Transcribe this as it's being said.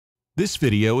This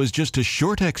video is just a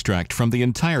short extract from the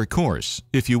entire course.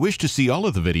 If you wish to see all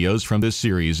of the videos from this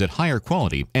series at higher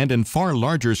quality and in far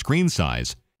larger screen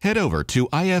size, head over to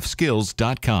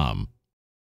ifskills.com.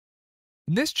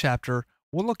 In this chapter,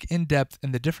 we'll look in depth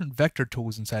in the different vector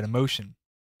tools inside of Motion.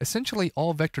 Essentially,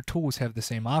 all vector tools have the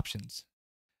same options.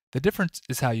 The difference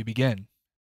is how you begin.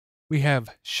 We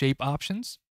have shape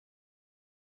options,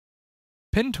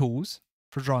 pen tools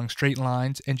for drawing straight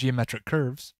lines and geometric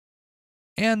curves,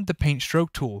 and the paint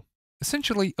stroke tool,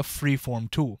 essentially a free-form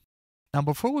tool. Now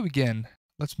before we begin,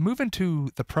 let's move into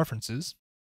the preferences,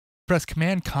 press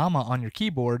Command comma on your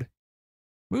keyboard,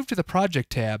 move to the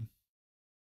Project tab,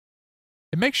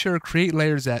 and make sure Create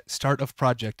Layers at Start of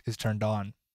Project is turned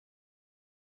on.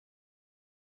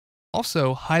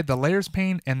 Also, hide the Layers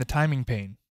pane and the Timing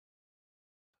pane.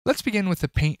 Let's begin with the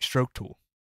Paint Stroke tool.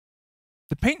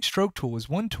 The Paint Stroke tool is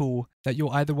one tool that you'll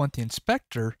either want the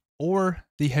inspector or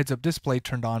the heads-up display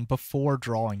turned on before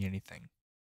drawing anything.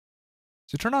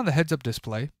 So turn on the heads-up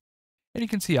display, and you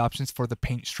can see options for the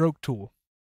Paint Stroke tool.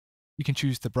 You can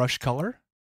choose the brush color,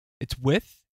 its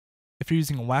width, if you're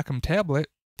using a Wacom tablet,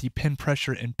 the pen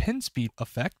pressure and pen speed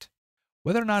effect,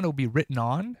 whether or not it will be written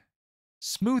on,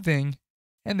 smoothing,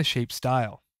 and the shape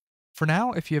style. For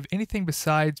now, if you have anything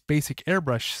besides Basic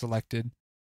Airbrush selected,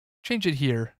 change it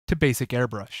here to Basic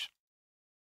Airbrush.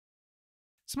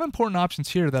 Some important options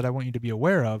here that I want you to be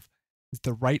aware of is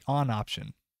the Write On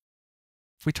option.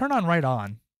 If we turn on Write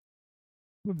On,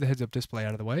 move the heads-up display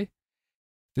out of the way,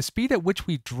 the speed at which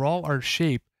we draw our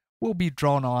shape will be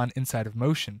drawn on inside of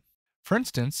Motion. For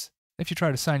instance, if you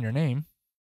try to sign your name,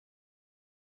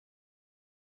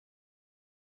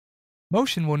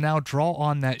 Motion will now draw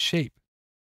on that shape.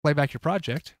 Play back your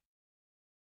project,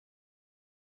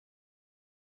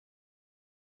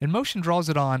 and Motion draws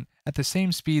it on at the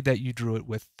same speed that you drew it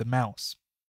with the mouse.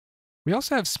 We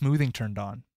also have smoothing turned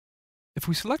on. If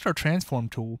we select our transform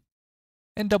tool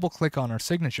and double-click on our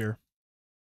signature,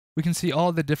 we can see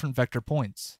all the different vector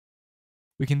points.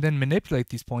 We can then manipulate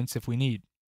these points if we need.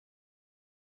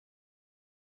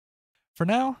 For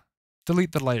now,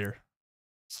 delete the layer.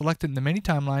 Select it in the menu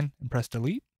timeline and press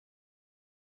delete.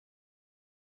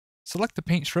 Select the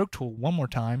Paint Stroke tool one more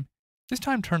time, this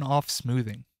time turn off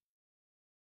smoothing.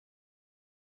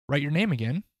 Write your name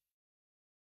again.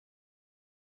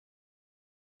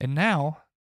 And now,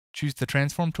 choose the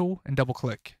Transform tool and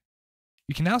double-click.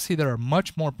 You can now see there are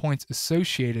much more points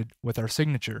associated with our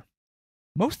signature.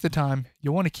 Most of the time,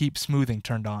 you'll want to keep smoothing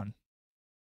turned on.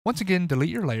 Once again, delete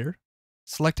your layer,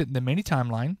 select it in the menu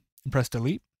timeline, and press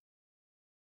delete.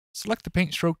 Select the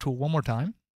Paint Stroke tool one more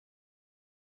time.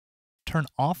 Turn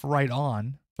off Write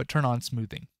On, but turn on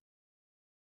smoothing.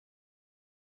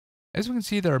 As we can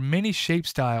see, there are many shape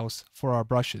styles for our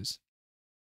brushes.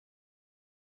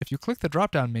 If you click the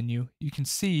drop-down menu, you can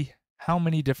see how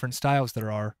many different styles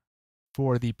there are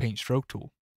for the Paint Stroke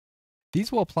tool.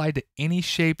 These will apply to any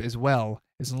shape as well,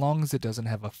 as long as it doesn't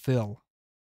have a fill.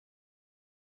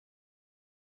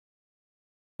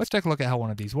 Let's take a look at how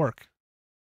one of these work.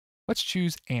 Let's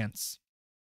choose ants.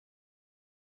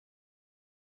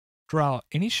 Draw out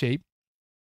any shape.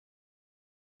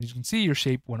 As you can see, your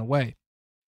shape went away.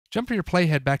 Jump your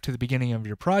playhead back to the beginning of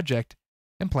your project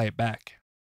and play it back.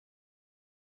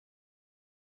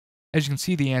 As you can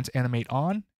see, the ants animate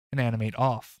on and animate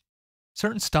off.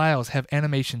 Certain styles have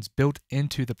animations built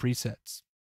into the presets.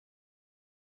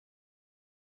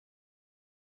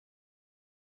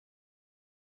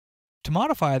 To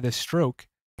modify this stroke,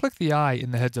 click the eye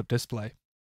in the heads-up display.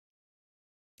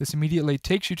 This immediately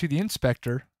takes you to the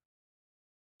inspector,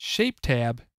 Shape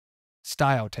tab,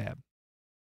 Style tab.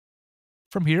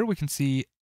 From here, we can see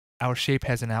our shape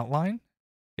has an outline,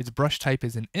 its brush type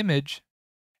is an image,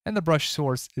 and the brush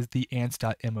source is the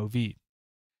ants.mov.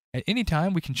 At any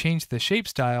time, we can change the shape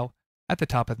style at the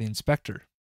top of the inspector.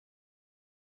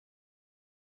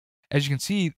 As you can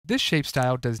see, this shape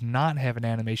style does not have an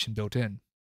animation built in.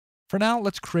 For now,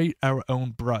 let's create our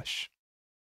own brush.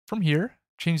 From here,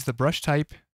 change the brush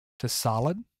type to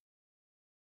solid.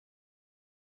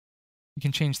 You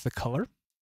can change the color,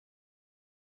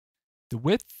 the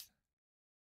width,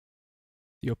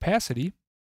 the opacity,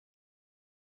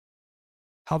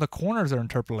 how the corners are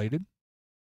interpolated,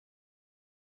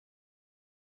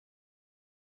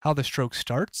 how the stroke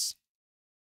starts,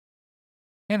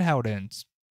 and how it ends.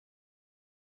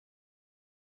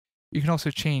 You can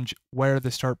also change where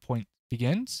the start point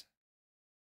begins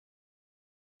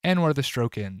and where the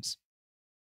stroke ends.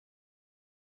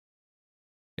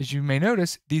 As you may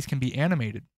notice, these can be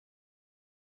animated.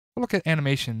 We'll look at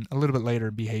animation a little bit later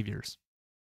in behaviors.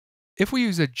 If we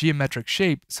use a geometric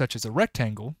shape, such as a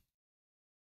rectangle,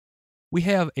 we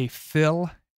have a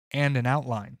fill and an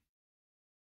outline.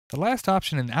 The last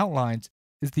option in outlines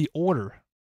is the order.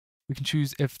 We can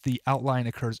choose if the outline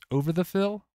occurs over the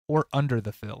fill or under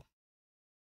the fill.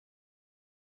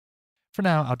 For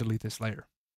now, I'll delete this layer.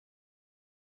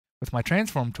 With my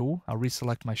transform tool, I'll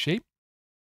reselect my shape.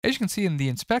 As you can see in the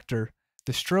inspector,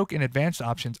 the stroke and advanced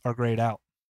options are grayed out.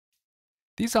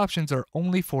 These options are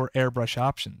only for airbrush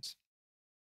options.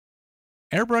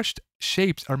 Airbrushed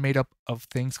shapes are made up of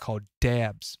things called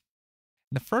dabs.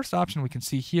 And the first option we can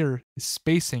see here is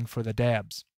spacing for the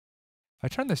dabs. If I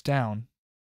turn this down,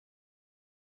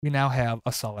 we now have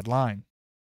a solid line.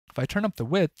 If I turn up the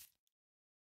width,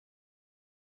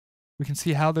 we can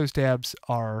see how those dabs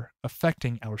are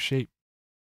affecting our shape.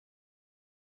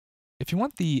 If you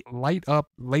want the light up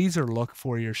laser look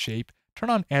for your shape, turn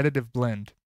on additive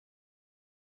blend.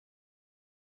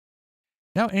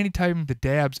 Now anytime the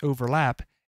dabs overlap,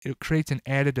 it creates an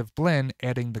additive blend,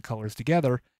 adding the colors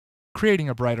together, creating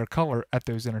a brighter color at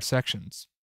those intersections.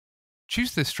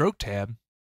 Choose the Stroke tab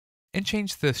and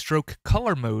change the Stroke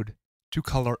Color mode to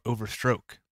Color over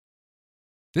Stroke.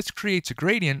 This creates a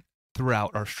gradient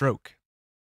throughout our stroke.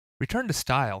 Return to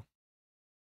Style.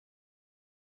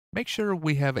 Make sure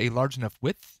we have a large enough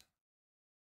width.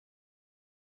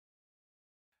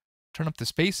 Turn up the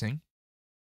spacing.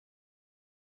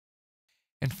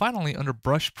 And finally, under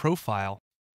Brush Profile,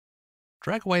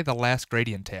 drag away the last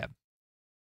Gradient tab.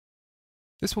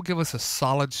 This will give us a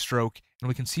solid stroke and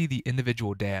we can see the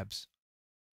individual dabs.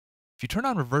 If you turn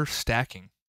on Reverse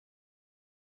Stacking,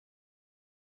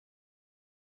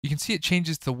 you can see it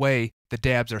changes the way the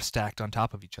dabs are stacked on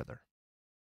top of each other.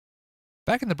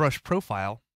 Back in the Brush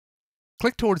Profile,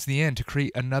 click towards the end to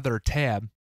create another tab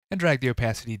and drag the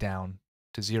opacity down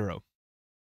to 0.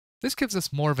 This gives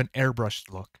us more of an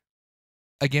airbrushed look.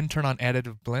 Again, turn on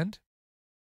Additive Blend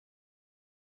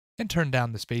and turn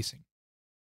down the spacing.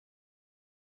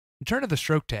 Return to the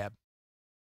Stroke tab.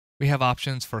 We have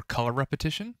options for color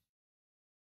repetition,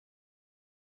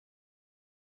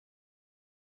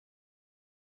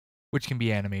 which can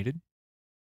be animated,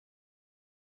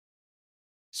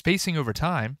 spacing over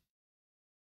time.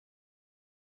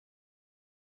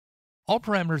 All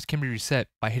parameters can be reset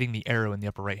by hitting the arrow in the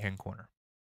upper right-hand corner.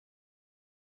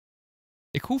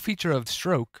 A cool feature of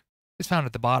Stroke is found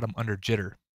at the bottom under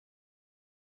Jitter.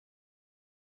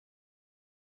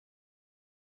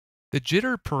 The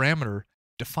Jitter parameter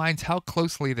defines how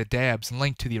closely the dabs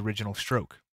link to the original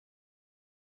stroke.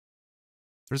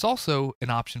 There's also an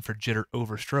option for Jitter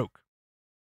over Stroke.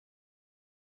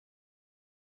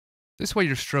 This way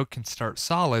your stroke can start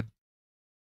solid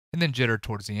and then jitter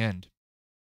towards the end.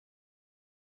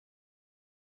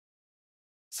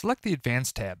 Select the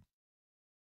Advanced tab.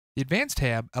 The Advanced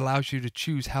tab allows you to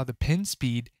choose how the pen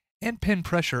speed and pen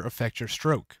pressure affect your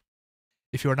stroke.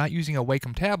 If you are not using a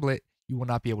Wacom tablet, you will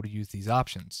not be able to use these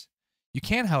options. You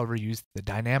can, however, use the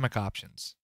Dynamic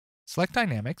options. Select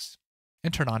Dynamics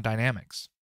and turn on Dynamics.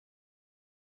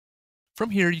 From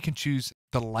here, you can choose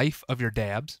the life of your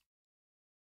dabs.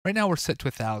 Right now we're set to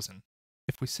 1000.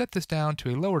 If we set this down to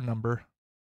a lower number,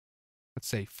 let's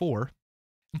say 4,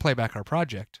 and play back our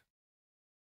project,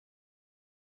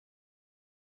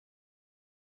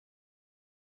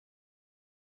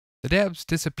 the dabs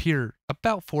disappear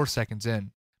about 4 seconds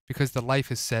in because the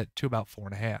life is set to about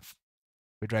 4.5. If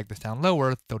we drag this down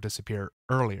lower, they'll disappear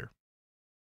earlier.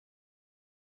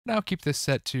 Now keep this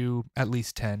set to at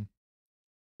least 10.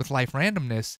 With life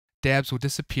randomness, dabs will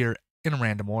disappear in a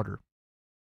random order.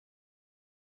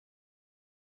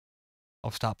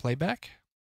 I'll stop playback,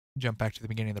 jump back to the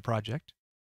beginning of the project,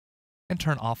 and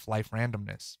turn off life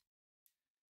randomness.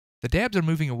 The dabs are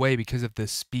moving away because of the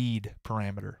speed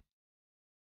parameter.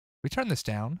 We turn this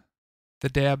down. The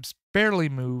dabs barely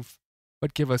move,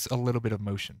 but give us a little bit of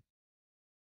motion.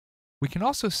 We can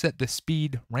also set the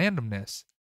speed randomness.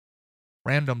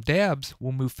 Random dabs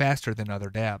will move faster than other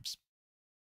dabs.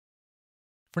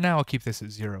 For now, I'll keep this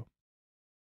at 0.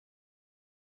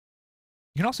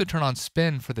 You can also turn on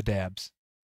spin for the dabs.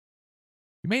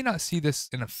 You may not see this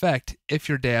in effect if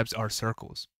your dabs are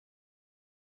circles.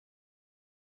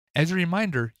 As a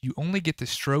reminder, you only get the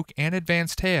Stroke and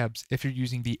Advanced tabs if you're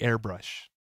using the airbrush.